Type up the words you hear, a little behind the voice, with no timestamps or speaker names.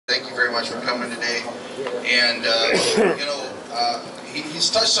Thank you very much for coming today. And he's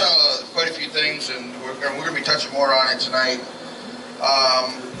touched on quite a few things, and we're going to be touching more on it tonight.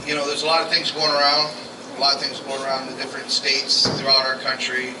 There's a lot of things going around. In the different states throughout our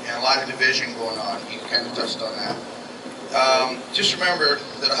country, and a lot of division going on. He kind of touched on that. Just remember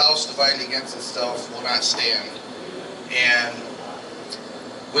that a house divided against itself will not stand. And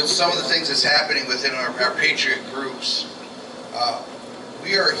with some of the things that's happening within our patriot groups,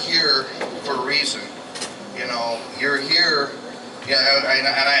 we are here for a reason. You're here, and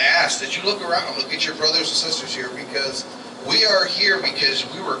I ask that you look around, look at your brothers and sisters here, because we are here because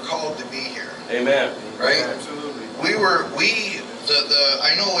we were called to be here. Amen. Right? Absolutely.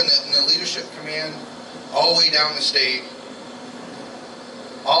 I know in the leadership command, all the way down the state,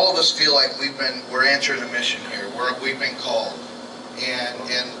 all of us feel like we're answering a mission here. We've been called, and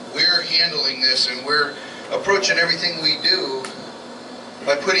we're handling this, and we're approaching everything we do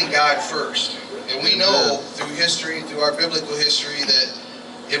by putting God first. And we know through history, through our biblical history, that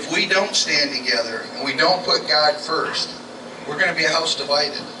if we don't stand together and we don't put God first, we're going to be a house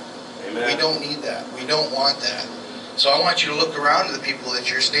divided. Amen. We don't need that. We don't want that. So I want you to look around to the people that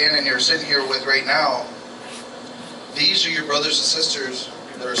you're sitting here with right now. These are your brothers and sisters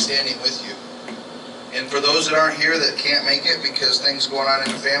that are standing with you. And for those that aren't here that can't make it because things going on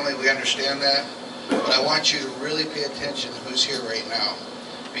in the family, we understand that. But I want you to really pay attention to who's here right now,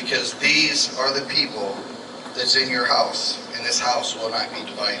 because these are the people that's in your house, and this house will not be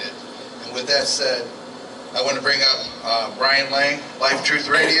divided. And with that said, I want to bring up Brian Lang, Life Truth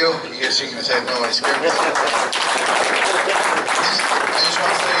Radio. You guys shaking his head? No, I scared me. I just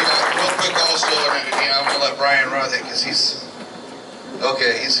want to say real quick also, and I'm going to let Brian run it because he's got to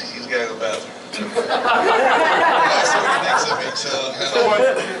go to the bathroom. That's what he thinks of me.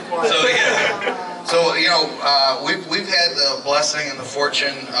 We've had the blessing and the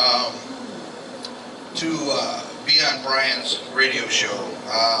fortune to be on Brian's radio show.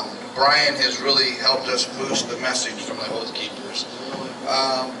 Brian has really helped us boost the message from the Oath Keepers.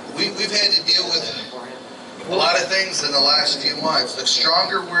 We've had to deal with a lot of things in the last few months. The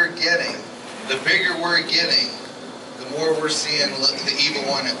stronger we're getting, the bigger we're getting, the more we're seeing the evil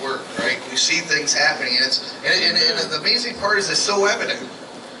one at work, right? We see things happening, and the amazing part is it's so evident.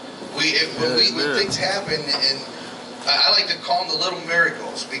 When things happen, and I like to call them the little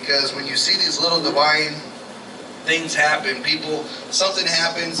miracles, because when you see these little divine things happen, something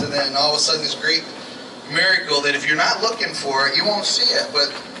happens, and then all of a sudden this great miracle that if you're not looking for it, you won't see it.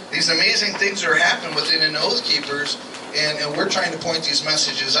 But these amazing things are happening within the Oath Keepers, and we're trying to point these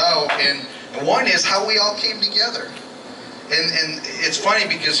messages out. And one is how we all came together. And it's funny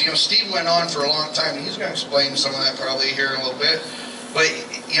because Steve went on for a long time, and he's going to explain some of that probably here in a little bit. But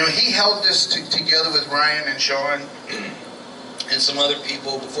he held this together with Ryan and Sean and some other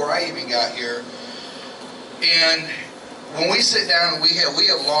people before I even got here. And when we sit down and we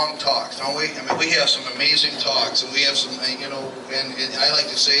have long talks, don't we? I mean, we have some amazing talks, and we have some, and I like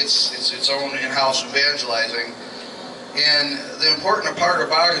to say it's its own in-house evangelizing. And the important part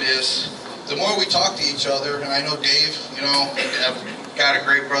about it is, the more we talk to each other, and I know Dave, I've got a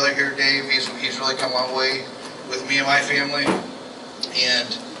great brother here, Dave. He's really come a long way with me and my family.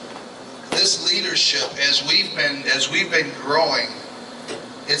 And this leadership, as we've been growing,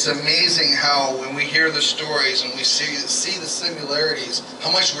 it's amazing how when we hear the stories and we see the similarities,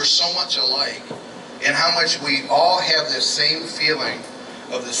 how much we're so much alike, and how much we all have this same feeling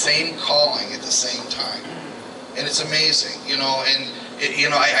of the same calling at the same time. And it's amazing, and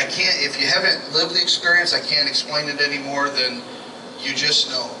I can't, if you haven't lived the experience, I can't explain it any more than you just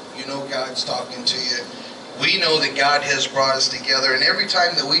know. God's talking to you. We know that God has brought us together, and every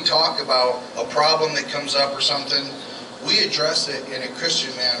time that we talk about a problem that comes up or something, we address it in a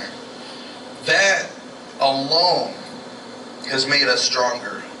Christian manner. That alone has made us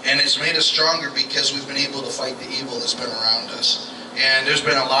stronger. And it's made us stronger because we've been able to fight the evil that's been around us. And there's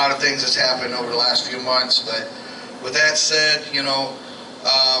been a lot of things that's happened over the last few months. But with that said,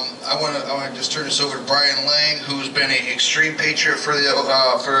 I want to just turn this over to Brian Lang, who's been an extreme patriot for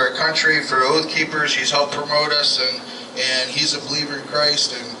our country, for Oath Keepers. He's helped promote us, and he's a believer in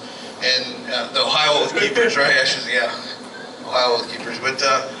Christ, and the Ohio Oath Keepers, right? Ohio Oath Keepers. But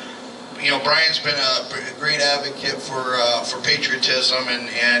Brian's been a great advocate for patriotism,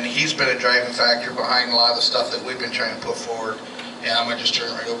 and he's been a driving factor behind a lot of the stuff that we've been trying to put forward. And I'm going to just turn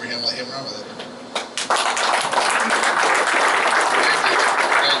it right over to him and let him run with it.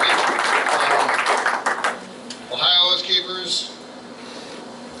 Ohio Oath Keepers,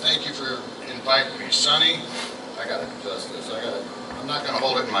 thank you for inviting me. Sonny, I got to adjust this. I'm not going to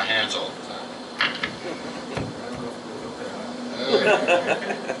hold it in my hands all the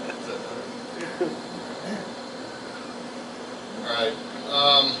time.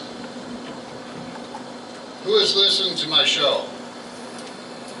 was listening to my show.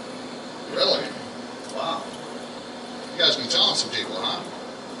 Really? Wow. You guys been telling some people, huh?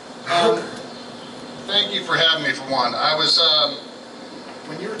 Thank you for having me for one. I was,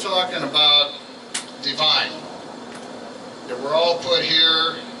 when you were talking about divine, that we're all put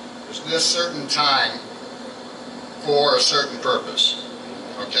here, there's this certain time for a certain purpose,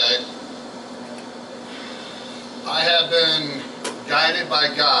 okay? I have been guided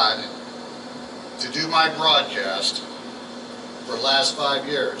by God to do my broadcast for the last 5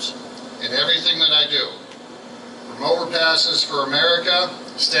 years in everything that I do. From overpasses for America,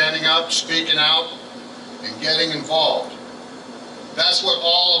 standing up, speaking out, and getting involved. That's what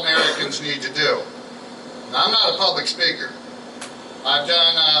all Americans need to do. Now, I'm not a public speaker. I've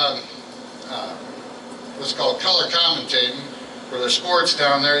done what's called color commentating for the sports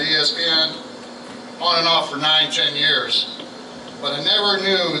down there, ESPN, on and off for 9-10 years. But I never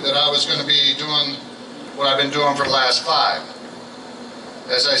knew that I was going to be doing what I've been doing for the last 5.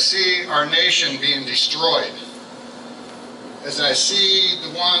 As I see our nation being destroyed, as I see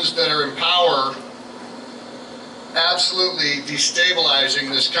the ones that are in power absolutely destabilizing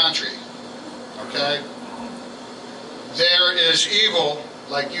this country, okay? There is evil,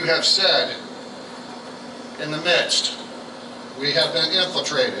 like you have said, in the midst. We have been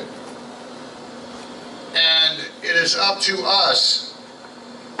infiltrated. And it is up to us,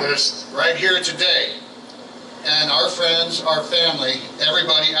 that is right here today, and our friends, our family,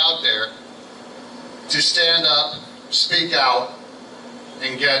 everybody out there, to stand up, speak out,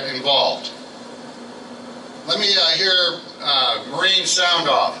 and get involved. Let me hear Marine sound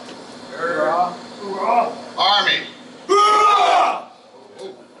off. Hoorah! Hoorah! Army. Hoorah!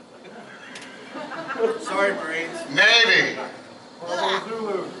 Sorry, Marines. Navy.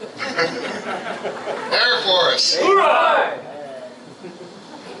 Zulu. Air Force. Hoorah!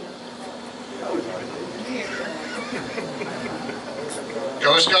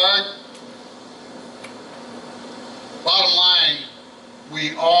 Coast Guard. Bottom line,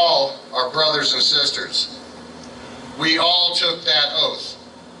 we all are brothers and sisters. We all took that oath.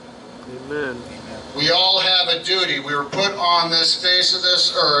 Amen. We all have a duty. We were put on this face of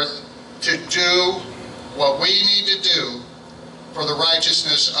this earth to do what we need to do for the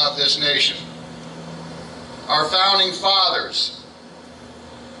righteousness of this nation. Our founding fathers.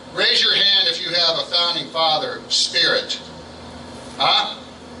 Raise your hand if you have a founding father spirit. Huh?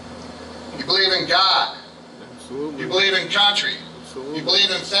 You believe in God. Absolutely. You believe in country. Absolutely. You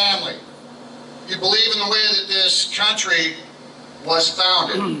believe in family. You believe in the way that this country was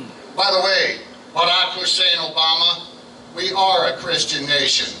founded. By the way, Barack Hussein Obama, we are a Christian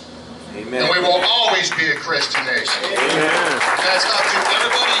nation. Amen. And we will always be a Christian nation. Amen. And it's up to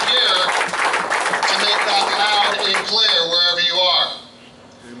everybody here to make that loud and clear wherever you are.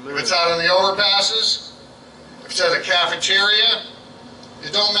 Amen. If it's out in the overpasses, if it's at a cafeteria,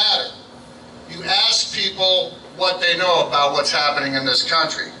 it don't matter. You ask people what they know about what's happening in this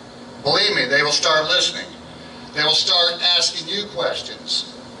country. Believe me, they will start listening. They will start asking you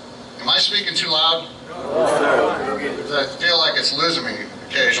questions. Am I speaking too loud? Because I feel like it's losing me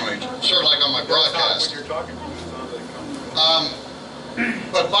occasionally, sort of like on my broadcast.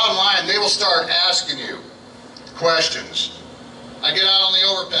 But bottom line, they will start asking you questions. I get out on the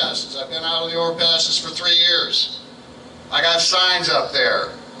overpasses. I've been out on the overpasses for 3 years. I got signs up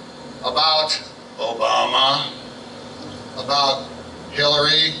there about Obama, about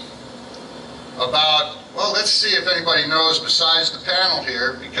Hillary, about, well, let's see if anybody knows besides the panel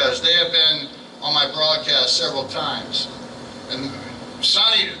here, because they have been on my broadcast several times. And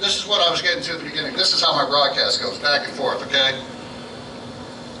Sonny, this is what I was getting to at the beginning. This is how my broadcast goes, back and forth, okay?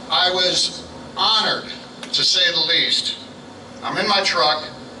 I was honored, to say the least. I'm in my truck.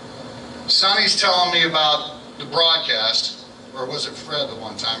 Sonny's telling me about the broadcast, or was it Fred the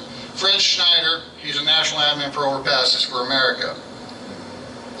one time? Fred Schneider, he's a national admin for Overpasses for America.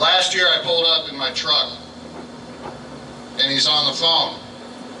 Last year I pulled up in my truck, and he's on the phone.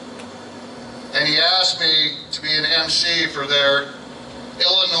 And he asked me to be an MC for their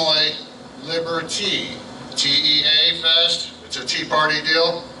Illinois Liberty, TEA Fest. It's a Tea Party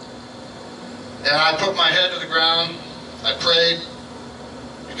deal. And I put my head to the ground, I prayed,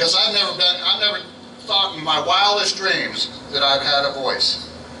 because I've never thought in my wildest dreams that I've had a voice,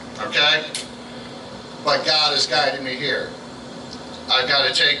 okay? But God has guided me here. I've got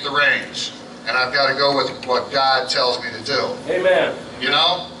to take the reins, and I've got to go with what God tells me to do. Amen. You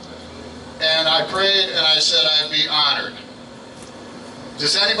know? And I prayed and I said I'd be honored.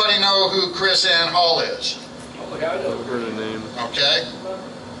 Does anybody know who Chris Ann Hall is? Oh, yeah, I know. I've heard the name. Okay?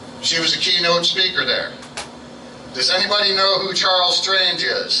 She was a keynote speaker there. Does anybody know who Charles Strange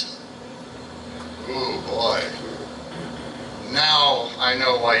is? Ooh, boy. now I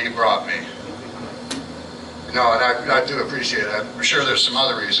know why you brought me. No, and I do appreciate it. I'm sure there's some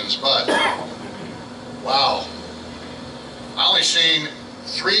other reasons, but wow. I only seen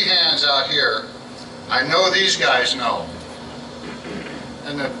 3 hands out here. I know these guys know.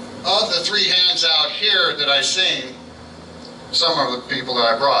 And of the 3 hands out here that I seen, some are the people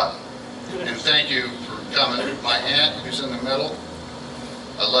that I brought. And thank you for coming. My aunt, who's in the middle,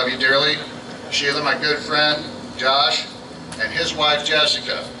 I love you dearly. Sheila, my good friend, Josh, and his wife,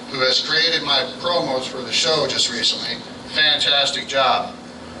 Jessica, who has created my promos for the show just recently. Fantastic job.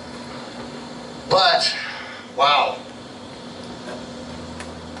 But, wow.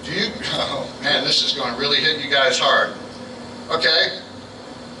 Oh man, this is going to really hit you guys hard. Okay,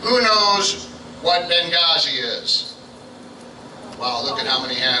 who knows what Benghazi is? Wow, look at how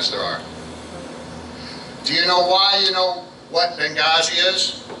many hands there are. Do you know why you know what Benghazi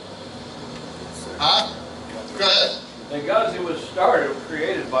is? Huh? Go ahead. Benghazi was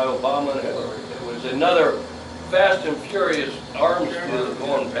created by Obama and Hillary. It was another fast and furious arms deal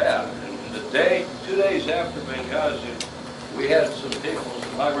going bad. And the day, 2 days after Benghazi, we had some people,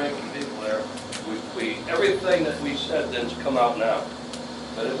 some high-ranking people there. Everything that we said then's come out now.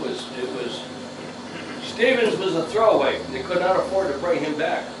 But it was, Stevens was a throwaway. They could not afford to bring him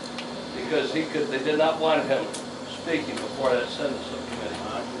back because they did not want him speaking before that Senate subcommittee.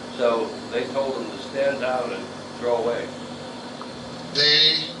 So they told him to stand down and throw away.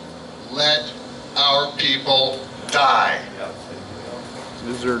 They let our people die. Yep.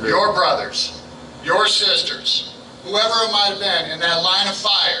 Your brothers, your sisters, whoever it might have been in that line of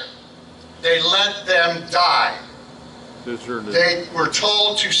fire, they let them die. They were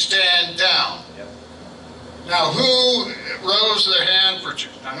told to stand down. Yep. Now, who rose their hand for...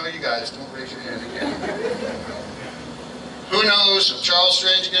 I know you guys, don't raise your hand again. Who knows Charles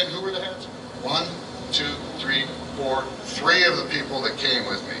Strange again? Who were the hands? 1, 2, 3, 4, 3 of the people that came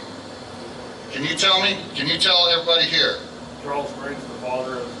with me. Can you tell me? Can you tell everybody here? Charles Strange, the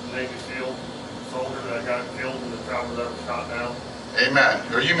father of the Navy SEAL soldier that got killed in the travel that was shot down. Amen.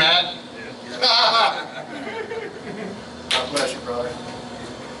 Are you mad? Yeah. God bless you, brother.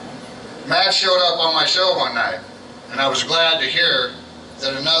 Matt showed up on my show one night, and I was glad to hear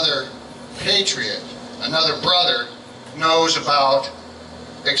that another patriot, another brother, knows about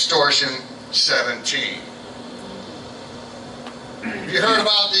Extortion 17. You heard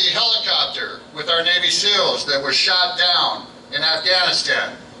about the helicopter with our Navy SEALs that was shot down in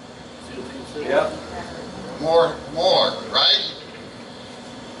Afghanistan. Yep. More, right?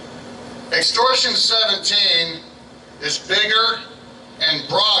 Extortion 17 is bigger and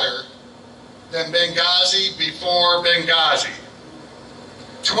broader than Benghazi before Benghazi.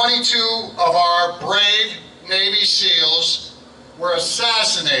 22 of our brave Navy SEALs were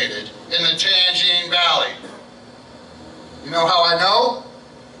assassinated in the Tangine Valley. You know how I know?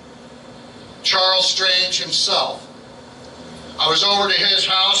 Charles Strange himself. I was over to his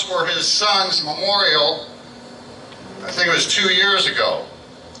house for his son's memorial, I think it was 2 years ago.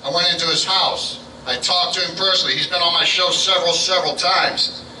 I went into his house. I talked to him personally. He's been on my show several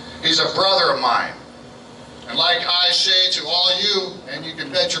times. He's a brother of mine. And like I say to all you, and you can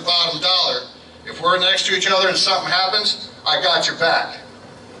bet your bottom dollar, if we're next to each other and something happens, I got your back.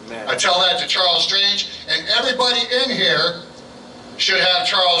 Amen. I tell that to Charles Strange, and everybody in here should have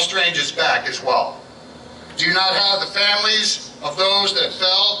Charles Strange's back as well. Do you not have the families of those that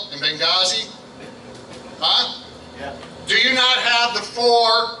fell in Benghazi? Huh? Yeah. Do you not have the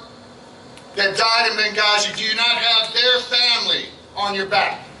 4 that died in Benghazi? Do you not have their family on your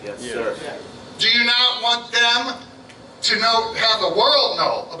back? Yes, sir. Do you not want them to know, have the world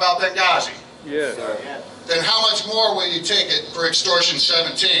know about Benghazi? Yes. Then how much more will you take it for Extortion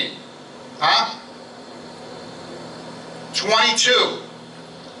 17? Huh? 22.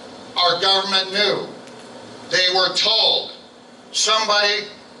 Our government knew. They were told. Somebody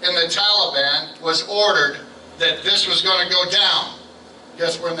in the Taliban was ordered that this was going to go down.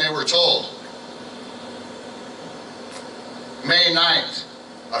 Guess when they were told? May 9th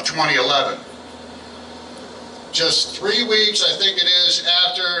of 2011. Just 3 weeks, I think it is,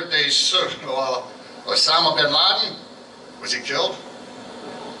 after they Osama bin Laden, was he killed?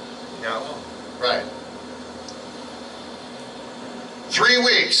 Yeah. Right. 3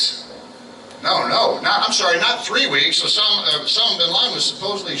 weeks. I'm sorry, not 3 weeks. Osama bin Laden was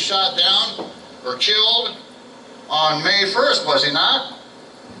supposedly shot down or killed on May 1st, was he not?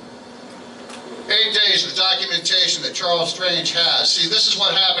 8 days of documentation that Charles Strange has. See, this is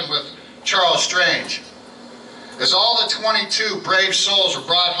what happened with Charles Strange. As all the 22 brave souls were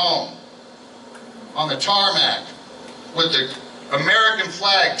brought home on the tarmac with the American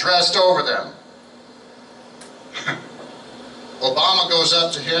flag dressed over them, Obama goes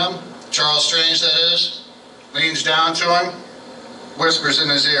up to him, Charles Strange that is, leans down to him, whispers in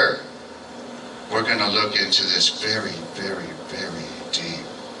his ear, "We're going to look into this very, very, very deep."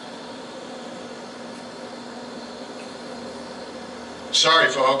 Sorry,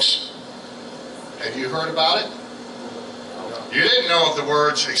 folks. Have you heard about it? You didn't know of the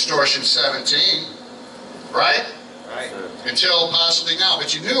words extortion 17, right? Right. Until possibly now.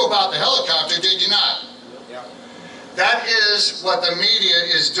 But you knew about the helicopter, did you not? Yeah. That is what the media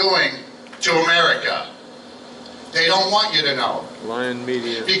is doing to America. They don't want you to know. Lion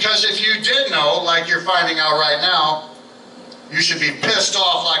media. Because if you did know, like you're finding out right now, you should be pissed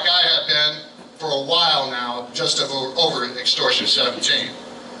off like I have been for a while now, just over extortion 17.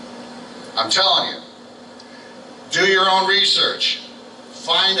 I'm telling you. Do your own research.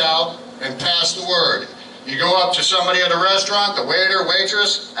 Find out and pass the word. You go up to somebody at a restaurant, the waiter,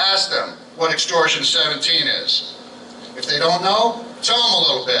 waitress, ask them what extortion 17 is. If they don't know, tell them a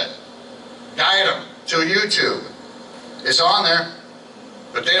little bit. Guide them to YouTube. It's on there,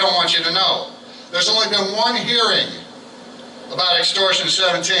 but they don't want you to know. There's only been one hearing about extortion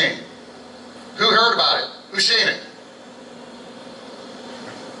 17. Who heard about it? Who's seen it?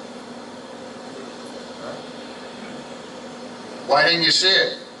 Why didn't you see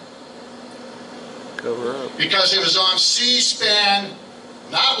it? Cover up. Because it was on C-SPAN,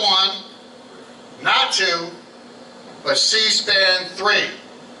 not 1, not 2, but C-SPAN 3.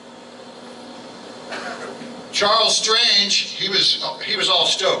 Charles Strange, he was all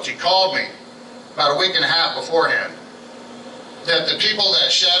stoked. He called me about a week and a half beforehand that the people that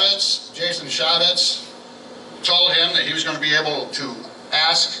Jason Shavitz, told him that he was going to be able to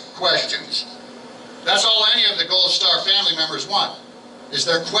ask questions. That's all any of the Gold Star family members want, is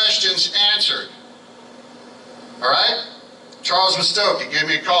their questions answered. All right? Charles was stoked. He gave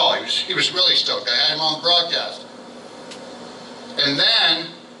me a call. He was really stoked. I had him on the broadcast. And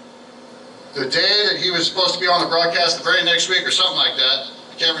then, the day that he was supposed to be on the broadcast, the very next week or something like that,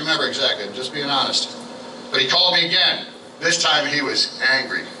 I can't remember exactly, I'm just being honest. But he called me again. This time he was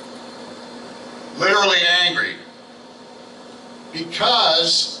angry. Literally angry.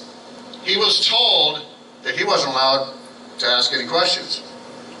 Because he was told that he wasn't allowed to ask any questions.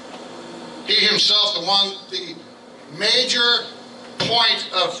 He himself, the major point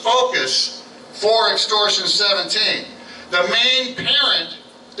of focus for extortion 17. The main parent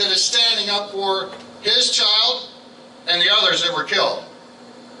that is standing up for his child and the others that were killed.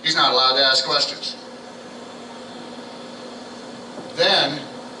 He's not allowed to ask questions. Then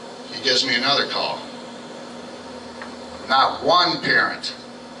he gives me another call. Not one parent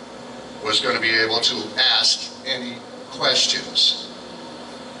was going to be able to ask any questions.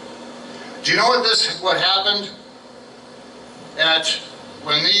 Do you know what happened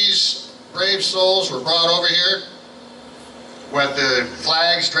when these brave souls were brought over here with the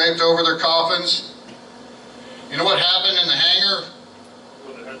flags draped over their coffins? You know what happened in the hangar?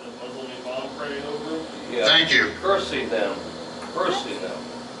 Where they had the Muslim imam praying over them? Yeah. Thank you. Cursing them. Cursing them.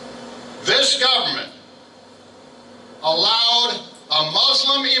 This government allowed a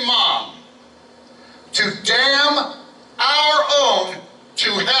Muslim imam to damn our own to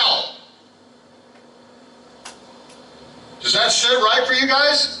hell. Does that sit right for you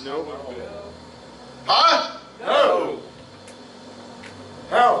guys? Nope. Huh? No.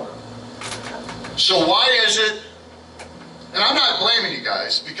 Hell. So why is it, and I'm not blaming you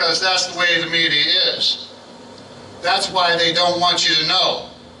guys, because that's the way the media is. That's why they don't want you to know.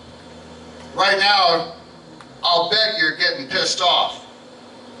 Right now, I'll bet you're getting pissed off.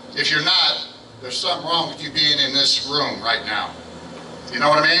 If you're not, there's something wrong with you being in this room right now. You know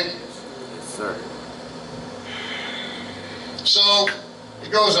what I mean? Yes, sir. So,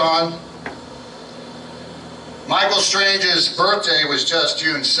 it goes on. Michael Strange's birthday was just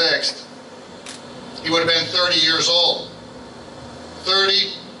June 6th. He would have been 30 years old.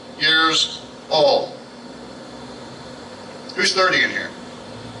 30 years old. Who's 30 in here?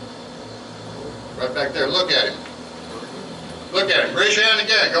 Right back there. Look at him. Look at him. Raise your hand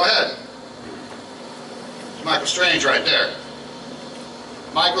again. Go ahead. It's Michael Strange right there.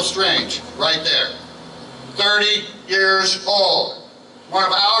 Michael Strange right there. 30 years old. One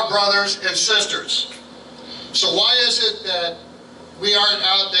of our brothers and sisters. So why is it that we aren't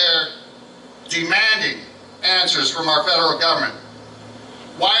out there demanding answers from our federal government?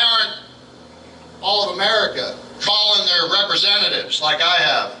 Why aren't all of America calling their representatives like I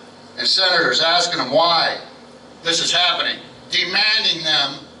have and senators asking them why this is happening, demanding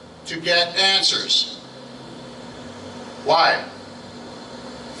them to get answers? Why?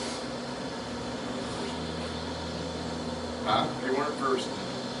 Huh? They weren't first.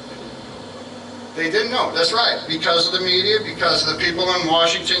 They didn't know, that's right, because of the media, because of the people in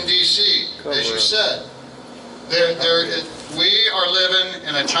Washington, D.C., as you said. We are living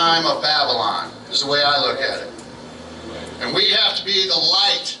in a time of Babylon, is the way I look at it. And we have to be the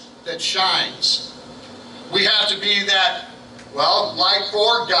light that shines. We have to be that, well, light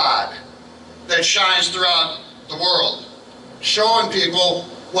for God that shines throughout the world, showing people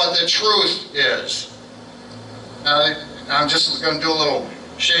what the truth is. Now, I'm just going to do a little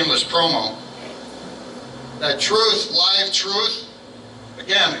shameless promo. That truth, life, truth,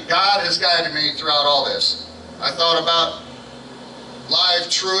 again, God has guided me throughout all this. I thought about live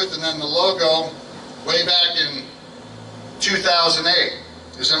truth and then the logo way back in 2008.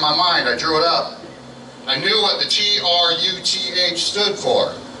 It was in my mind, I drew it up. I knew what the TRUTH stood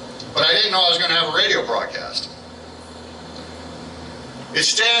for, but I didn't know I was going to have a radio broadcast. It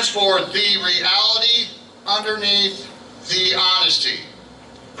stands for the reality underneath the honesty.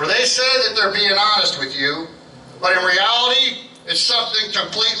 For they say that they're being honest with you, but in reality, it's something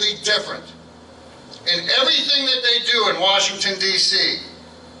completely different. And everything that they do in Washington, D.C.,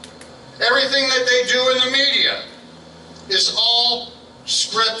 everything that they do in the media is all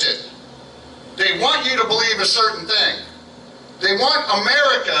scripted. They want you to believe a certain thing. They want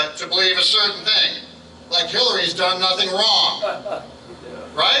America to believe a certain thing. Like Hillary's done nothing wrong.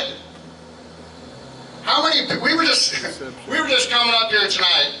 Right? How many, we were just coming up here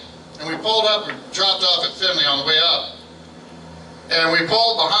tonight, and we pulled up and dropped off at Finley on the way up. And we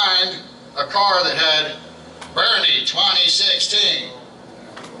pulled behind a car that had Bernie 2016,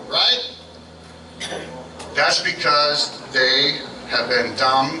 right? That's because they have been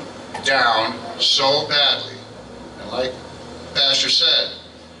dumbed down so badly. And like Pastor said,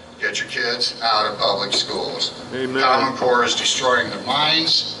 get your kids out of public schools. Amen. Common Core is destroying their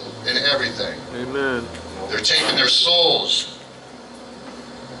minds and everything. Amen. They're taking their souls.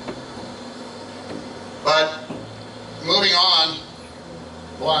 But moving on,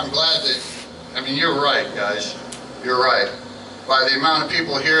 well, I'm glad that, I mean, you're right, guys. You're right. By the amount of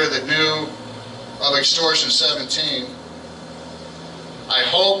people here that knew of Extortion 17, I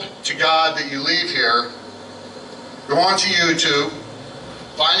hope to God that you leave here, go onto YouTube,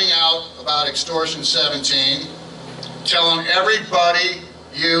 finding out about Extortion 17, telling everybody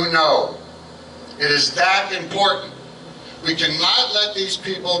you know. It is that important. We cannot let these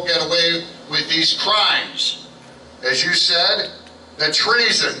people get away with these crimes. As you said, the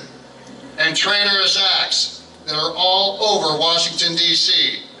treason and traitorous acts that are all over Washington,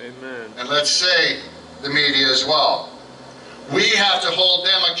 D.C. Amen. And let's say the media as well. We have to hold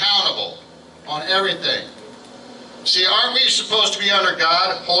them accountable on everything. See, aren't we supposed to be under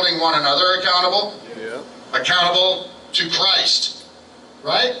God, holding one another accountable? Yeah. Accountable to Christ,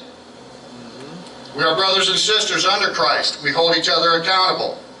 right? We are brothers and sisters under Christ. We hold each other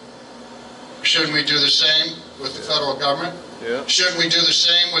accountable. Shouldn't we do the same with the federal government? Yeah. Shouldn't we do the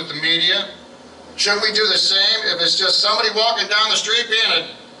same with the media? Shouldn't we do the same if it's just somebody walking down the street being a...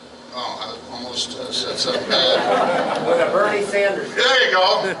 Oh, I almost said something bad. With a Bernie Sanders. There you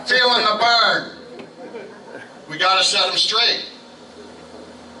go. Feeling the burn. We got to set them straight.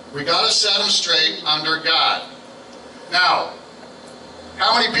 We got to set them straight under God. Now,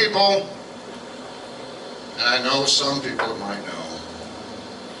 how many people, and I know some people might know,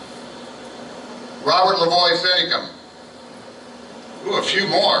 Robert Lavoie Finicum. Ooh, a few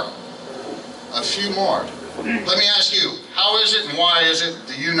more. A few more. Let me ask you, how is it and why is it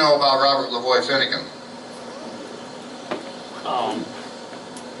that you know about Robert Lavoie Finicum?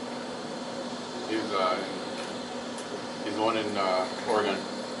 He's the one in Oregon,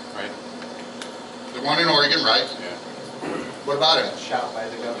 right? The one in Oregon, right? Yeah. What about him? Shot by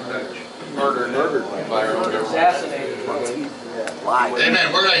the government. Murdered by our own government. Assassinated. Amen.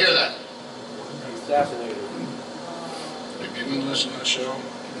 Where did I hear that? Assassinated. Have you been listening to the show?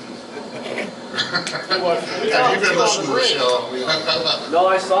 Have you been listening to the show? No,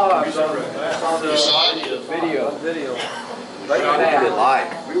 I saw the You saw it? video. Right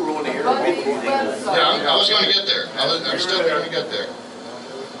back. We were going to hear Yeah, I was going to get there. I'm still going to get there.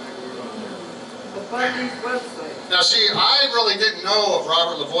 Now see, I really didn't know of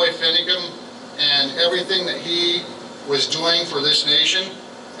Robert Lavoie Finicum and everything that he was doing for this nation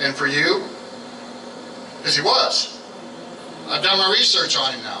and for you, because he was. I've done my research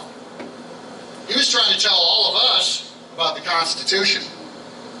on him now. He was trying to tell all of us about the Constitution,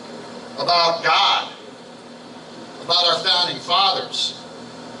 about God, about our founding fathers.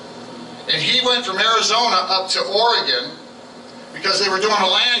 And he went from Arizona up to Oregon because they were doing a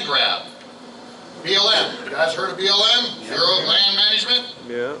land grab. BLM. You guys heard of BLM? Bureau of Land Management?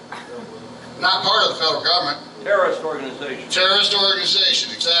 Yeah. Not part of the federal government. Terrorist organization. Terrorist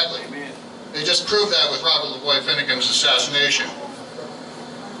organization, exactly. They just proved that with Robert Lavoie Finnegans' assassination.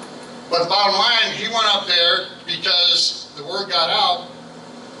 But the bottom line, he went up there because the word got out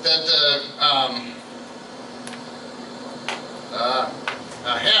that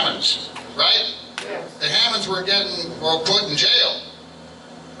the Hammonds, right? The Hammonds were put in jail.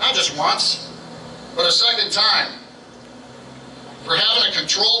 Not just once, but a second time. For having a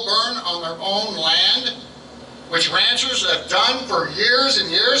controlled burn on their own land, which ranchers have done for years and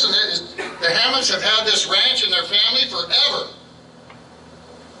years, and the Hammonds have had this ranch in their family forever.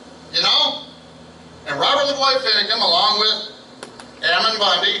 You know? And Robert Lavoie Finnegans, along with Ammon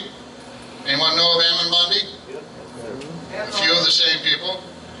Bundy. Anyone know of Ammon Bundy? A few of the same people.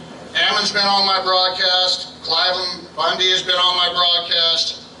 Ammon's been on my broadcast. Clive Bundy has been on my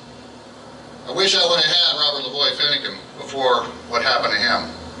broadcast. I wish I would have had Robert Lavoie Finnegans before what happened to him.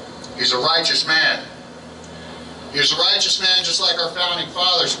 He's a righteous man. He was a righteous man just like our founding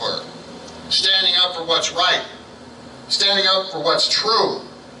fathers were. Standing up for what's right. Standing up for what's true.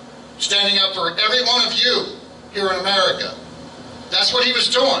 Standing up for every one of you here in America. That's what he was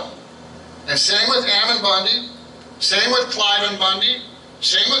doing. And same with Ammon Bundy, same with Clive Bundy,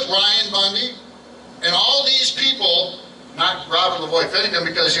 same with Ryan Bundy, and all these people, not Robert Lavoie Finnegans,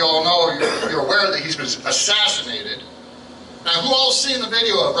 because you all know, you're aware that he's been assassinated. Now, who all's seen the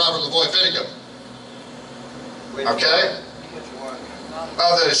video of Robert Lavoie Finnegans? Okay?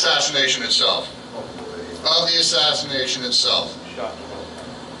 Of the assassination itself. Of the assassination itself.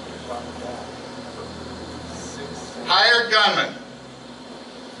 Hired gunman.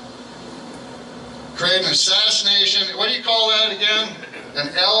 Create an assassination. What do you call that again? An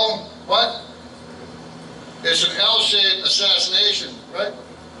L, what? It's an L-shaped assassination, right?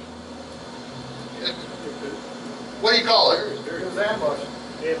 What do you call it? It was ambush.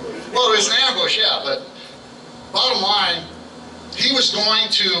 Well, it was an ambush, yeah, but bottom line, he was going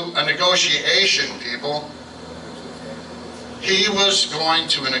to a negotiation, people. He was going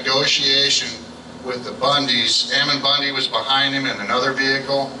to a negotiation with the Bundys. Ammon Bundy was behind him in another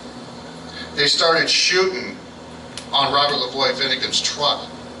vehicle. They started shooting on Robert Lavoie Finnegans' truck.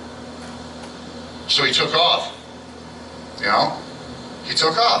 So he took off. You know? He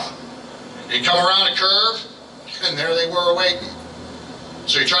took off. He'd come around a curve, and there they were waiting.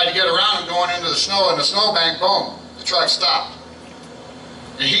 So he tried to get around them going into the snow, and the snowbank, boom, the truck stopped.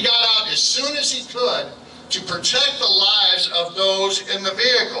 And he got out as soon as he could to protect the lives of those in the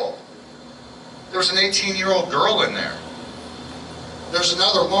vehicle. There was an 18-year-old girl in there. There's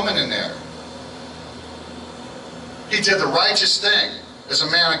another woman in there. He did the righteous thing, as a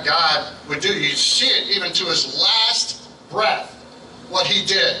man of God would do. You see it even to his last breath, what he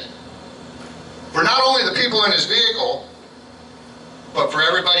did. For not only the people in his vehicle, but for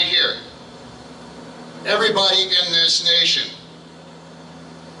everybody here. Everybody in this nation.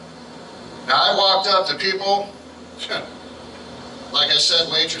 Now, I walked up to people, like I said,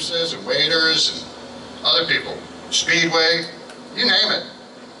 waitresses and waiters and other people, Speedway, you name it.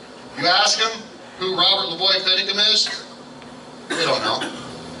 You ask them who Robert Lavoie Finnegans is, they don't know.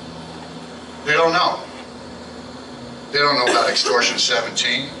 They don't know. They don't know about Extortion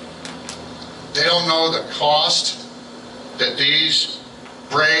 17. They don't know the cost that these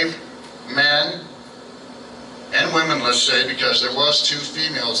brave men and women, let's say, because there was 2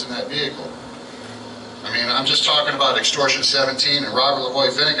 females in that vehicle. I mean, I'm just talking about Extortion 17 and Robert Lavoie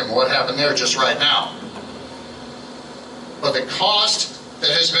Finnegans, what happened there just right now. But the cost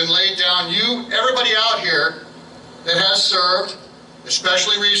that has been laid down, everybody out here that has served,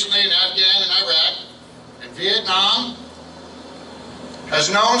 especially recently in Afghanistan and Iraq and Vietnam, has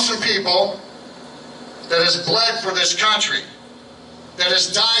known some people that has bled for this country, that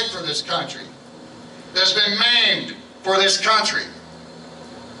has died for this country, that has been maimed for this country.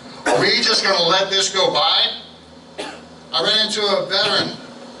 Are we just going to let this go by? I ran into a veteran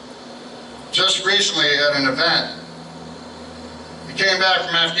just recently at an event. He came back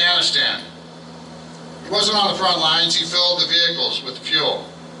from Afghanistan. He wasn't on the front lines, he filled the vehicles with fuel.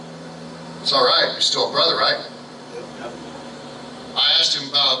 It's all right, you're still a brother, right? I asked him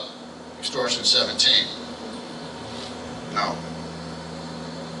about Extortion 17. No.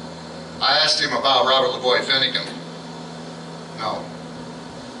 I asked him about Robert Lavoie Finnegans. No.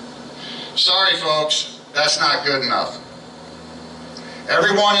 Sorry, folks, that's not good enough.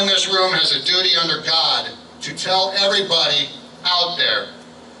 Everyone in this room has a duty under God to tell everybody out there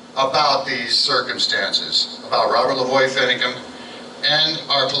about these circumstances, about Robert Lavoie Finnegans and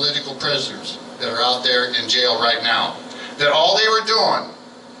our political prisoners that are out there in jail right now. That all they were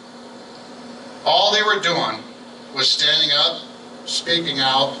doing was standing up, speaking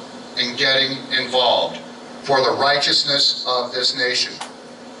out, and getting involved for the righteousness of this nation.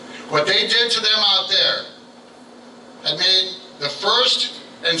 What they did to them out there had made the First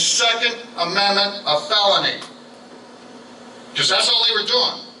and Second Amendment a felony. Because that's all they were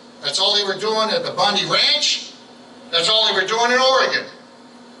doing. That's all they were doing at the Bundy Ranch. That's all they were doing in Oregon.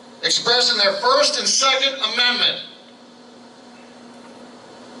 Expressing their First and Second Amendment.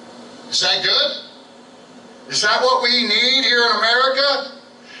 Is that good? Is that what we need here in America?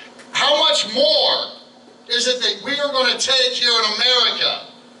 How much more is it that we are going to take here in America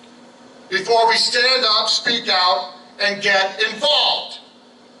before we stand up, speak out, and get involved?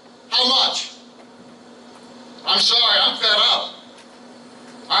 How much? I'm sorry, I'm fed up.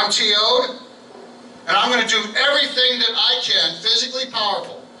 I'm TO'd, and I'm going to do everything that I can, physically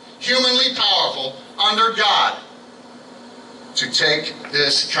powerful, humanly powerful, under God, to take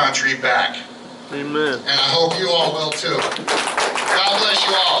this country back. Amen. And I hope you all will too. God bless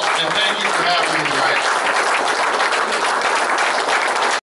you all.